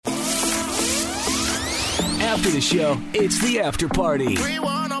After the show, it's the after party. We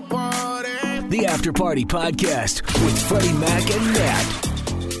wanna party. The After Party Podcast with Freddie Mac and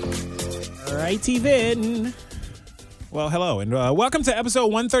Nat. Righty then. Well, hello, and welcome to episode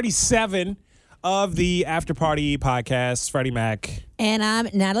 137 of the After Party Podcast. Freddie Mac. And I'm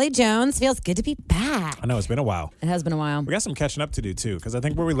Natalie Jones. Feels good to be back. I know, it's been a while. It has been a while. We got some catching up to do, too, because I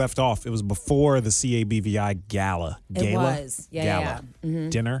think where we left off, it was before the CABVI Gala. It was. Gala. Mm-hmm.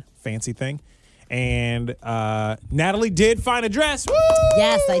 Dinner, fancy thing. And Natalie did find a dress. Woo!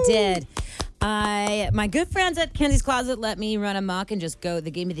 Yes, I did. My good friends at Kenzie's Closet let me run amok and just go.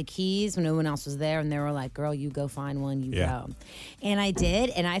 They gave me the keys when no one else was there, and they were like, girl, you go find one, you go. And I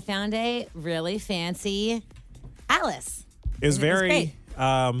did, and I found a really fancy Alice. It was great.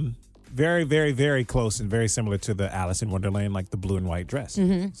 very, very, very close and very similar to the Alice in Wonderland, like the blue and white dress.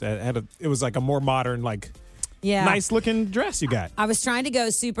 Mm-hmm. So it was like a more modern, like nice looking dress you got. I was trying to go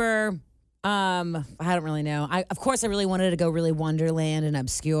super. I don't really know. Of course, I really wanted to go really Wonderland and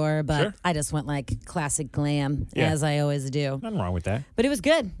obscure, but Sure. I just went like classic glam, as I always do. Nothing wrong with that. But it was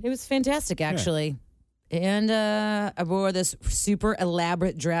good. It was fantastic, actually. And I wore this super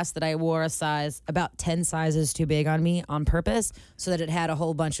elaborate dress that I wore about 10 sizes too big on me on purpose so that it had a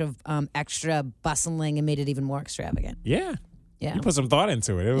whole bunch of extra bustling and made it even more extravagant. Yeah. Yeah. You put some thought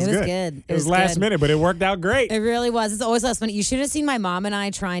into it. It was good. It was last minute, but it worked out great. It really was. It's always last minute. You should have seen my mom and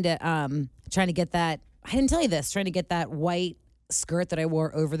I trying to get that. I didn't tell you this. Trying to get that white skirt that I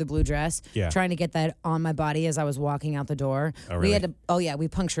wore over the blue dress. Yeah. Trying to get that on my body as I was walking out the door. Oh, really? We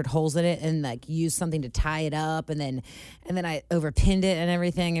punctured holes in it and like used something to tie it up, and then I overpinned it and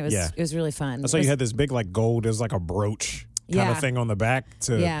everything. It was really fun. So you had this big like gold. It was like a brooch kind of thing on the back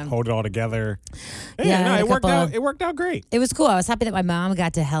to hold it all together. It worked out. It worked out great. It was cool. I was happy that my mom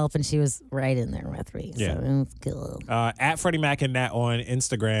got to help, and she was right in there with me. Yeah. So it was cool. At Freddie Mac and Nat on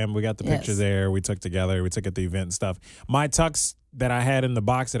Instagram, we got the picture there. We took together. We took at the event and stuff. My tux that I had in the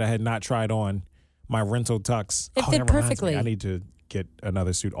box that I had not tried on, my rental tux. It fit perfectly. I need to get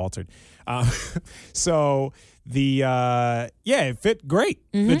another suit altered. So it fit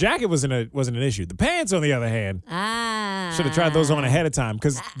great. Mm-hmm. The jacket wasn't an issue. The pants, on the other hand, should have tried those on ahead of time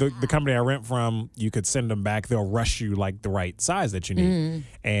because the company I rent from, you could send them back. They'll rush you like the right size that you need.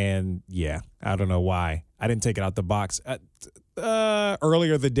 Mm-hmm. And I don't know why I didn't take it out the box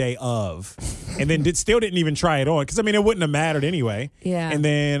earlier the day of, and then still didn't even try it on because it wouldn't have mattered anyway. Yeah. And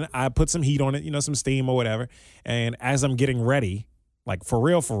then I put some heat on it, some steam or whatever. And as I'm getting ready, like for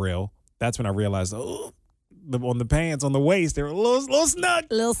real, that's when I realized, on the pants, on the waist, they were a little snug.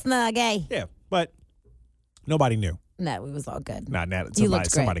 A little snug, eh? Yeah, but nobody knew. No, it was all good.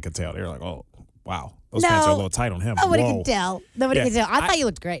 Somebody could tell. They were like, oh, wow. Those pants are a little tight on him. Nobody could tell. Nobody could tell. I thought you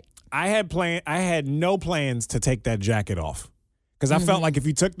looked great. I had no plans to take that jacket off. Because I felt like if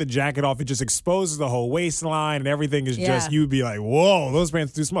you took the jacket off, it just exposes the whole waistline and everything is just, you'd be like, whoa, those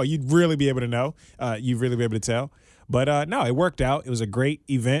pants are too small. You'd really be able to know. You'd really be able to tell. But no, it worked out. It was a great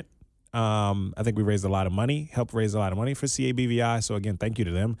event. I think we raised a lot of money, helped raise a lot of money for CABVI. So again, thank you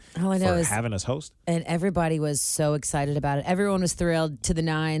to them for having us host. And everybody was so excited about it. Everyone was thrilled to the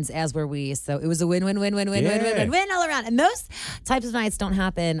nines, as were we. So it was a win all around. And those types of nights don't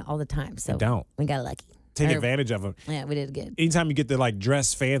happen all the time. So we got lucky. Take advantage of them. Yeah, we did good. Anytime you get to like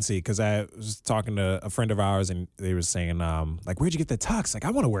dress fancy, because I was talking to a friend of ours and they were saying, like, where'd you get the tux? Like,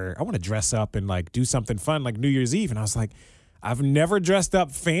 I want to dress up and like do something fun like New Year's Eve. And I was like, I've never dressed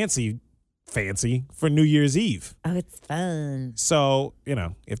up fancy for New Year's Eve. Oh, it's fun. So,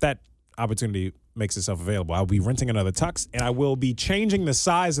 if that opportunity makes itself available, I'll be renting another tux and I will be changing the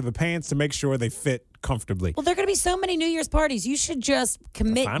size of the pants to make sure they fit comfortably. Well, there are going to be so many New Year's parties. You should just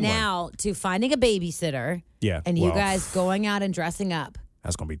commit now to finding a babysitter. Yeah. And you guys going out and dressing up.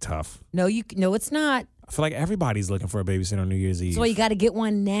 That's going to be tough. No, it's not. I feel like everybody's looking for a babysitter on New Year's Eve. So you got to get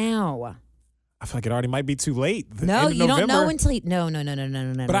one now. I feel like it already might be too late. No, you don't know until No.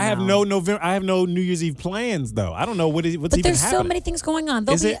 But I have no November. I have no New Year's Eve plans though. I don't know what's even happening. But there's so many things going on.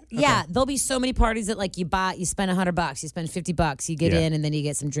 Yeah, there'll be so many parties that like you spend $100, you spend $50, you get in, and then you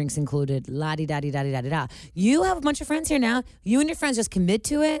get some drinks included. La di da di da di da di da. You have a bunch of friends here now. You and your friends just commit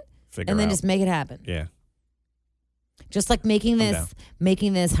to it, and then just make it happen. Yeah. Just like making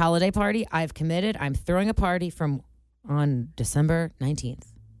this holiday party, I've committed. I'm throwing a party on December 19th.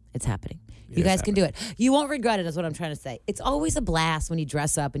 It's happening. You guys can do it. You won't regret it, is what I'm trying to say. It's always a blast when you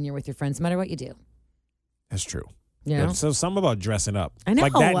dress up and you're with your friends, no matter what you do. That's true. Yeah. So something about dressing up. I know.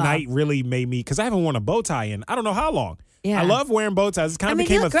 Like that night really made me, because I haven't worn a bow tie in I don't know how long. Yeah. I love wearing bow ties. It kind of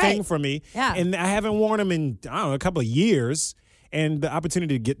became a thing for me. Yeah. And I haven't worn them in, a couple of years. And the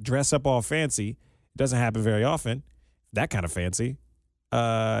opportunity to get dressed up all fancy doesn't happen very often. That kind of fancy.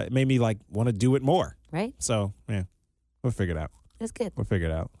 It made me like want to do it more. Right? So, yeah, we'll figure it out. That's good. We'll figure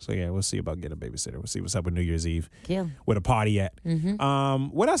it out. So, yeah, we'll see about getting a babysitter. We'll see what's up with New Year's Eve. Yeah. Where the party at.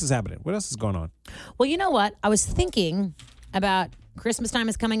 What else is happening? What else is going on? Well, you know what? I was thinking about Christmas time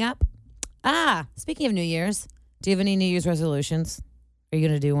is coming up. Speaking of New Year's, do you have any New Year's resolutions? Are you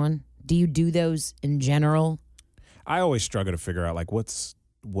going to do one? Do you do those in general? I always struggle to figure out, like,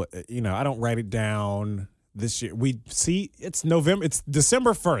 I don't write it down. This year, it's November. It's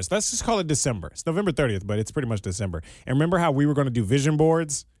December 1st. Let's just call it December. It's November 30th, but it's pretty much December. And remember how we were going to do vision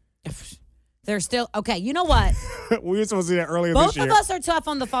boards? They're still, okay, you know what? We were supposed to do that earlier Both this year. of us are tough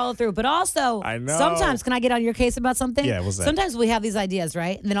on the follow through, but also, I know. Sometimes, can I get on your case about something? Yeah, what's that? Sometimes we have these ideas,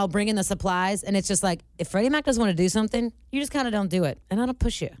 right? And then I'll bring in the supplies, and it's just like, if Freddie Mac doesn't want to do something, you just kind of don't do it. And I don't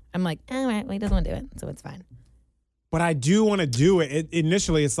push you. I'm like, all right, well, he doesn't want to do it, so it's fine. But I do want to do it.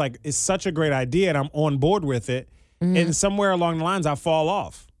 Initially, it's like, it's such a great idea, and I'm on board with it. And somewhere along the lines, I fall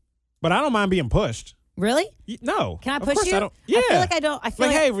off. But I don't mind being pushed. Really? No. Can I Of push course you? I don't. Yeah. I feel like I don't. I feel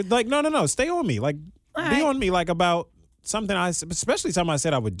like, hey, like, no. Stay on me. Like, All be right. on me, like, about something especially something I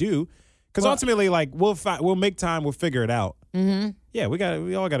said I would do. Because ultimately, like, we'll make time. We'll figure it out. Mm-hmm. Yeah,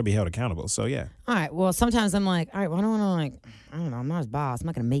 we all got to be held accountable. So, yeah. All right. Well, sometimes I'm like, all right, well, I don't want to, like, I don't know. I'm not his boss. I'm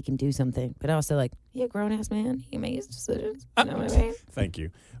not going to make him do something. But I also, like, he a grown-ass man. He can make his decisions. You know what I mean? Thank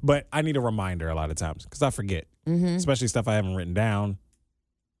you. But I need a reminder a lot of times because I forget, especially stuff I haven't written down,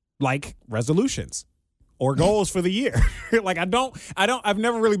 like resolutions or goals for the year. Like, I've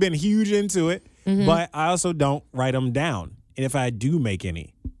never really been huge into it, but I also don't write them down. And if I do make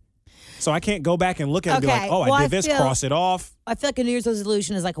any. So I can't go back and look at it and be like, oh, I did this, cross it off. I feel like a New Year's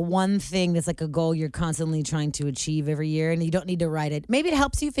resolution is like one thing that's like a goal you're constantly trying to achieve every year, and you don't need to write it. Maybe it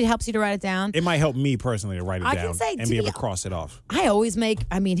helps you if it helps you to write it down. It might help me personally to write it I down can say, and be able to cross it off. I always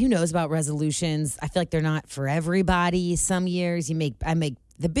who knows about resolutions? I feel like they're not for everybody. Some years the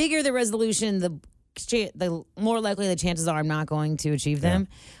bigger the resolution, the more likely the chances are I'm not going to achieve them.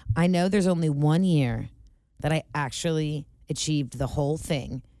 I know there's only 1 year that I actually achieved the whole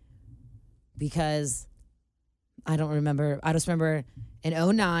thing. Because I don't remember. I just remember in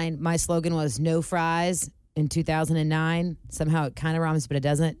 2009, my slogan was no fries. In 2009, somehow it kind of rhymes, but it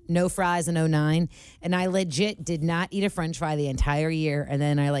doesn't. No fries in 2009. And I legit did not eat a French fry the entire year. And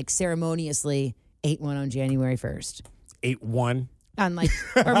then I ceremoniously ate one on January 1st. Ate one? Or maybe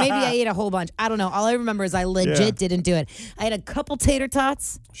I ate a whole bunch. I don't know. All I remember is I legit didn't do it. I had a couple tater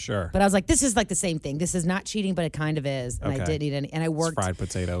tots. Sure. But I was like, this is like the same thing. This is not cheating, but it kind of is. And I didn't eat any. And I worked. It's fried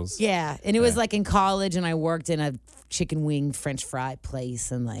potatoes. Yeah. And it was like in college, and I worked in a chicken wing French fry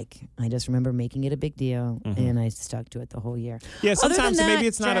place. And I just remember making it a big deal. And I stuck to it the whole year. Yeah, sometimes maybe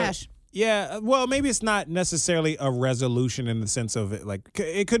it's not trash. Maybe it's not necessarily a resolution in the sense of it. Like,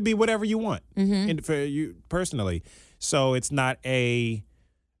 it could be whatever you want for you personally. So it's not a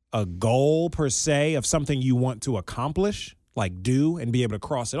goal per se of something you want to accomplish, like do and be able to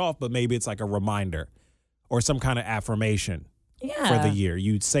cross it off, but maybe it's like a reminder or some kind of affirmation for the year.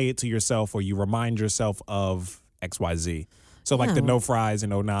 You say it to yourself or you remind yourself of XYZ. So like the no fries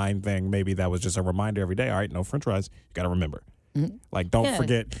in 2009 thing, maybe that was just a reminder every day. All right, no French fries. You got to remember. Like, don't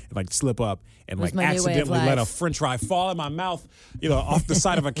forget, like, slip up and like accidentally let a French fry fall in my mouth, off the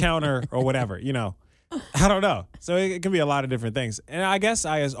side of a counter or whatever, I don't know. So it can be a lot of different things. And I guess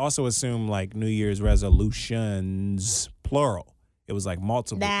I also assume like New Year's resolutions, plural. It was like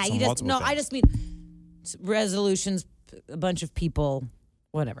multiple. Nah, I just mean resolutions, a bunch of people,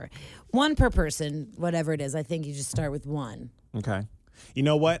 whatever. One per person, whatever it is. I think you just start with one. Okay. You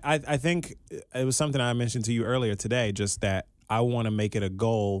know what? I think it was something I mentioned to you earlier today, just that I want to make it a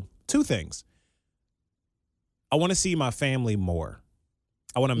goal. Two things. I want to see my family more.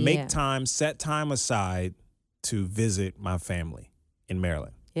 I want to make set time aside to visit my family in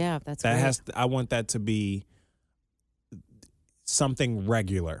Maryland. Yeah, that's right. I want that to be something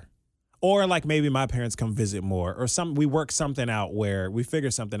regular. Or like maybe my parents come visit more, or we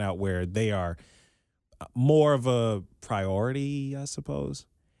figure something out where they are more of a priority, I suppose.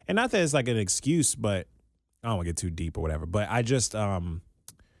 And not that it's like an excuse, but I don't want to get too deep or whatever. But I just,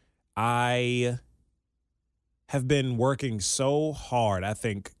 I have been working so hard, I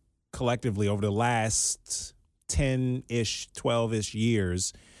think, collectively over the last 10-ish, 12-ish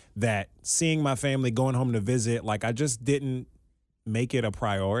years, that seeing my family, going home to visit, like I just didn't make it a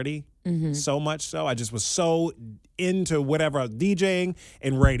priority. So much so. I just was so into whatever, DJing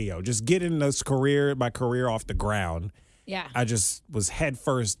and radio, just getting my career off the ground. Yeah. I just was head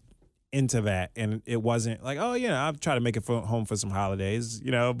first into that. And it wasn't like, I'll try to make it home for some holidays,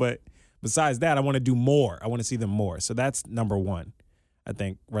 but besides that, I want to do more. I want to see them more. So that's number one. I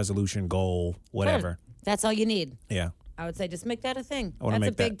think resolution, goal, whatever. That's all you need. Yeah. I would say just make that a thing. I wanna That's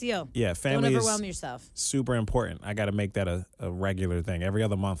a make big that- deal. Yeah, family Don't is overwhelm yourself. super important. I got to make that a regular thing every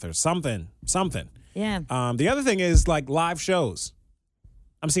other month or something. Yeah. The other thing is like live shows.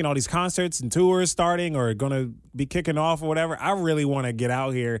 I'm seeing all these concerts and tours starting or going to be kicking off or whatever. I really want to get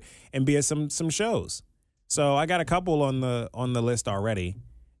out here and be at some shows. So I got a couple on the list already.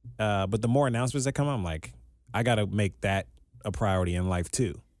 But the more announcements that come, I'm like, I got to make that a priority in life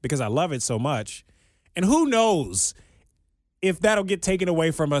too because I love it so much. And who knows if that'll get taken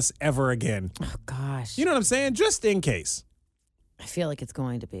away from us ever again. Oh, gosh. You know what I'm saying? Just in case. I feel like it's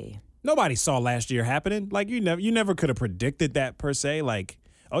going to be. Nobody saw last year happening. Like you never could have predicted that per se. Like,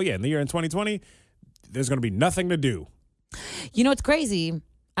 oh yeah, in the year in 2020, there's going to be nothing to do. You know what's crazy?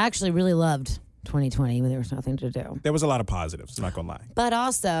 I actually really loved 2020 when there was nothing to do. There was a lot of positives, not going to lie. But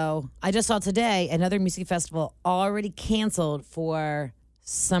also, I just saw today another music festival already canceled for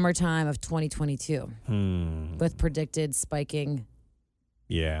summertime of 2022 with predicted spiking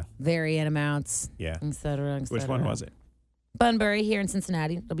variant amounts, et cetera, et cetera. Which one was it? Bunbury here in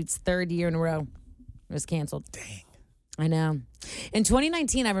Cincinnati. It'll be its third year in a row. It was canceled. Dang. I know. In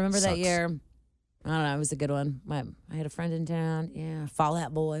 2019, I remember Sucks. that year. I don't know. It was a good one. I had a friend in town. Yeah. Fall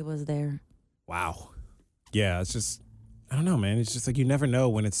Out Boy was there. Wow. Yeah, it's just, I don't know, man. It's just like you never know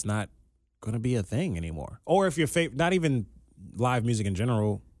when it's not going to be a thing anymore. Or if your not even live music in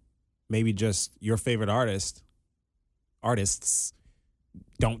general, maybe just your favorite artists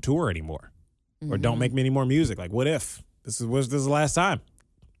don't tour anymore or don't make any more music. Like, what if this is the last time?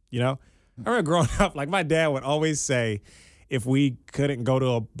 You know? I remember growing up, like my dad would always say if we couldn't go to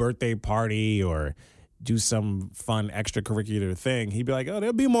a birthday party or do some fun extracurricular thing, he'd be like, oh,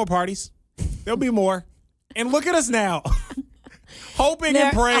 there'll be more parties. There'll be more. And look at us now. Hoping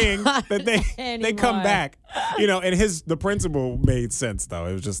and praying that they come back. You know, and the principle made sense though.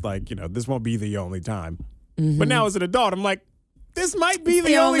 It was just like, you know, this won't be the only time. But now as an adult, I'm like, this might be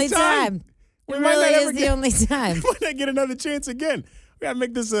the only time. It really is the only time. We might not get another chance again. We gotta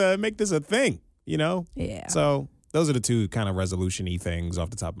make this a thing, you know? Yeah. So those are the two kind of resolution-y things off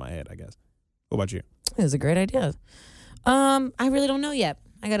the top of my head, I guess. What about you? It was a great idea. I really don't know yet.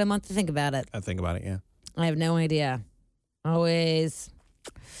 I got a month to think about it. I think about it, yeah. I have no idea. Always,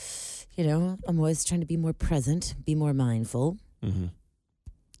 you know, I'm always trying to be more present, be more mindful. Mm-hmm.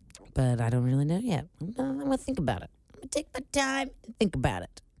 But I don't really know yet. I'm going to think about it. I'm going to take my time and think about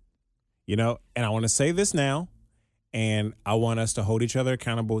it. You know, and I want to say this now, and I want us to hold each other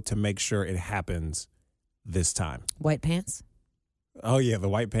accountable to make sure it happens this time. White pants? Oh, yeah, the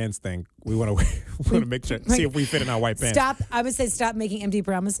white pants thing. We want to make sure, see if we fit in our white pants. I would say stop making empty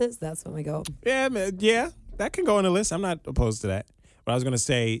promises. That's when we go. Yeah, that can go on the list. I'm not opposed to that. But I was going to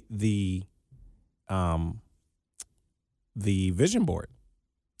say the vision board.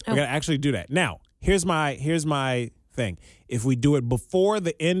 We got to actually do that. Now, here's my thing. If we do it before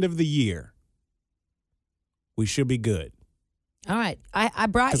the end of the year, we should be good. All right. I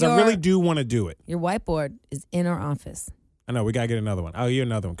brought because I really do want to do it. Your whiteboard is in our office. I know. We got to get another one. Oh, you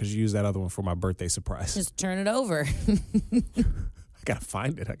another one because you used that other one for my birthday surprise. Just turn it over. I got to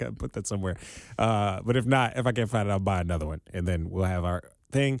find it. I got to put that somewhere. But if I can't find it, I'll buy another one. And then we'll have our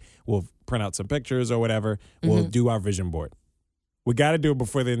thing. We'll print out some pictures or whatever. We'll do our vision board. We got to do it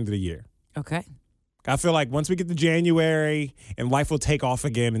before the end of the year. Okay. I feel like once we get to January and life will take off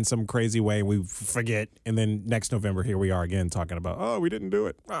again in some crazy way and we forget. And then next November, here we are again talking about, oh, we didn't do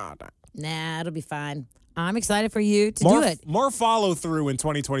it. Nah, it'll be fine. I'm excited for you to do it. More follow through in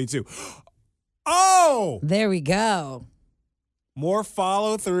 2022. Oh! There we go. More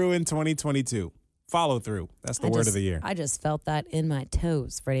follow through in 2022. Follow through. That's the word of the year. I just felt that in my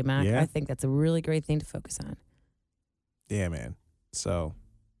toes, Freddie Mac. Yeah? I think that's a really great thing to focus on. Yeah, man. So,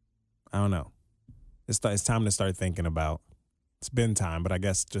 I don't know. It's time to start thinking about. It's been time, but I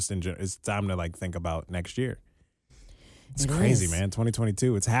guess just in general, it's time to like think about next year. It's crazy, man.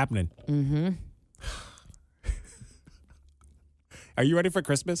 2022. It's happening. Mm-hmm. Are you ready for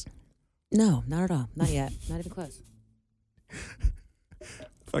Christmas? No, not at all. Not yet. Not even close. I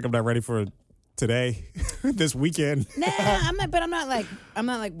feel like I'm not ready for today, this weekend. Nah, I'm not. But I'm not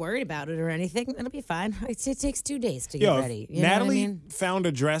like worried about it or anything. It'll be fine. It takes 2 days to get ready. You Natalie found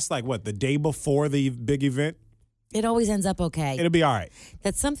a dress like the day before the big event. It always ends up okay. It'll be all right.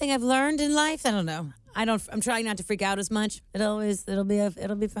 That's something I've learned in life. I don't know. I'm trying not to freak out as much. It'll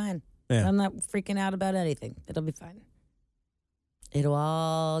be fine. Yeah. I'm not freaking out about anything. It'll be fine. It'll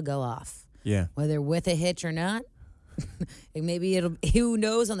all go off. Yeah. Whether with a hitch or not. Maybe who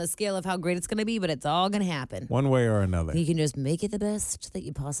knows on the scale of how great it's going to be, but it's all going to happen. One way or another. You can just make it the best that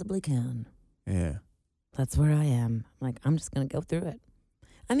you possibly can. Yeah. That's where I am. I'm just going to go through it.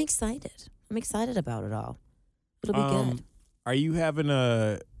 I'm excited. I'm excited about it all. It'll be good. Are you having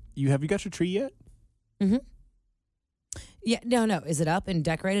have you got your tree yet? Mm-hmm. Yeah, no. Is it up and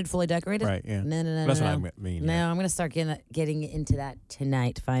decorated, fully decorated? Right, yeah. No. That's what I mean. No, yeah. I'm going to start getting into that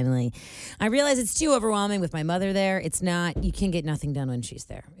tonight, finally. I realize it's too overwhelming with my mother there. It's not, you can get nothing done when she's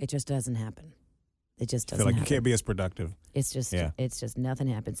there. It just doesn't happen. It just doesn't I feel like happen. you can't be as productive. It's just nothing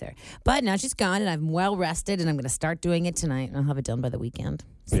happens there. But now she's gone and I'm well rested and I'm going to start doing it tonight and I'll have it done by the weekend.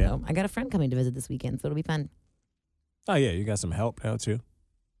 So I got a friend coming to visit this weekend, so it'll be fun. Oh, yeah. You got some help now, too?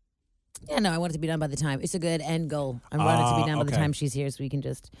 Yeah, no, I want it to be done by the time. It's a good end goal. I want it to be done by the time she's here so we can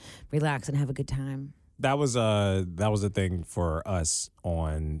just relax and have a good time. That was a thing for us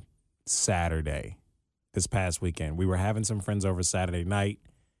on Saturday, this past weekend. We were having some friends over Saturday night,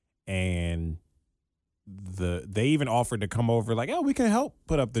 and they even offered to come over, like, oh, we can help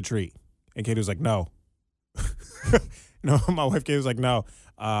put up the tree. And Katie was like, no. No, my wife Katie was like, no,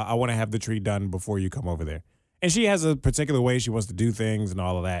 I want to have the tree done before you come over there. And she has a particular way she wants to do things and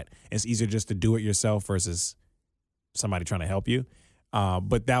all of that. It's easier just to do it yourself versus somebody trying to help you.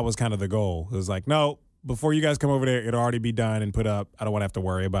 But that was kind of the goal. It was like, no, before you guys come over there, it'll already be done and put up. I don't want to have to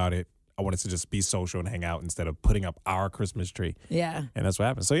worry about it. I want us to just be social and hang out instead of putting up our Christmas tree. Yeah. And that's what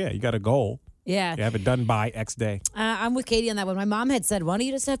happened. So, yeah, you got a goal. Yeah. You have it done by X day. I'm with Katie on that one. My mom had said, why don't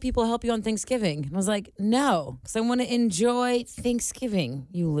you just have people help you on Thanksgiving? And I was like, no, because I want to enjoy Thanksgiving,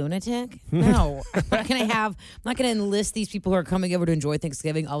 you lunatic. No, I'm not going to enlist these people who are coming over to enjoy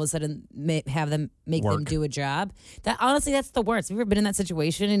Thanksgiving, all of a sudden have them make them do a job. That honestly, that's the worst. Have you ever been in that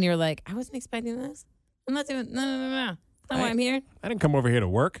situation and you're like, I wasn't expecting this? I'm not doing, no. That's not why I'm here. I didn't come over here to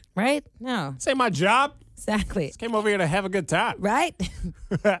work. Right? No. This ain't my job. Exactly. Just came over here to have a good time. Right?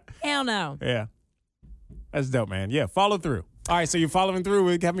 Hell no. Yeah. That's dope, man. Yeah, follow through. All right, so you're following through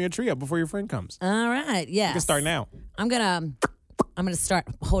with having your tree up before your friend comes. All right, yes. You can start now. I'm gonna start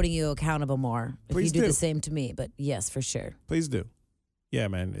holding you accountable more if Please you do do the same to me. But yes, for sure. Please do. Yeah,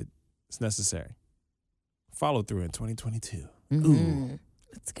 man, it's necessary. Follow through in 2022. Mm-hmm. Ooh.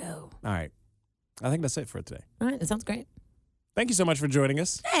 Let's go. All right. I think that's it for today. All right, that sounds great. Thank you so much for joining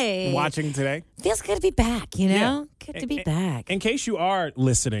us. Hey. Watching today. Feels good to be back, you know? Yeah. Good to be back. In case you are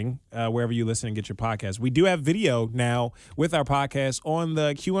listening, wherever you listen and get your podcast, we do have video now with our podcast on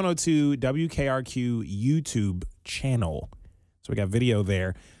the Q102 WKRQ YouTube channel. So we got video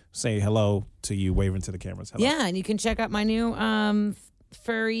there. Say hello to you, waving to the cameras. Hello. Yeah, and you can check out my new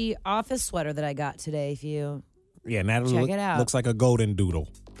furry office sweater that I got today if you Natalie check it out. Looks like a golden doodle.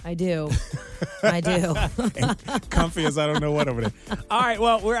 I do. I do. And comfy as I don't know what over there. All right,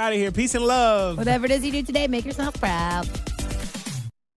 well, we're out of here. Peace and love. Whatever it is you do today, make yourself proud.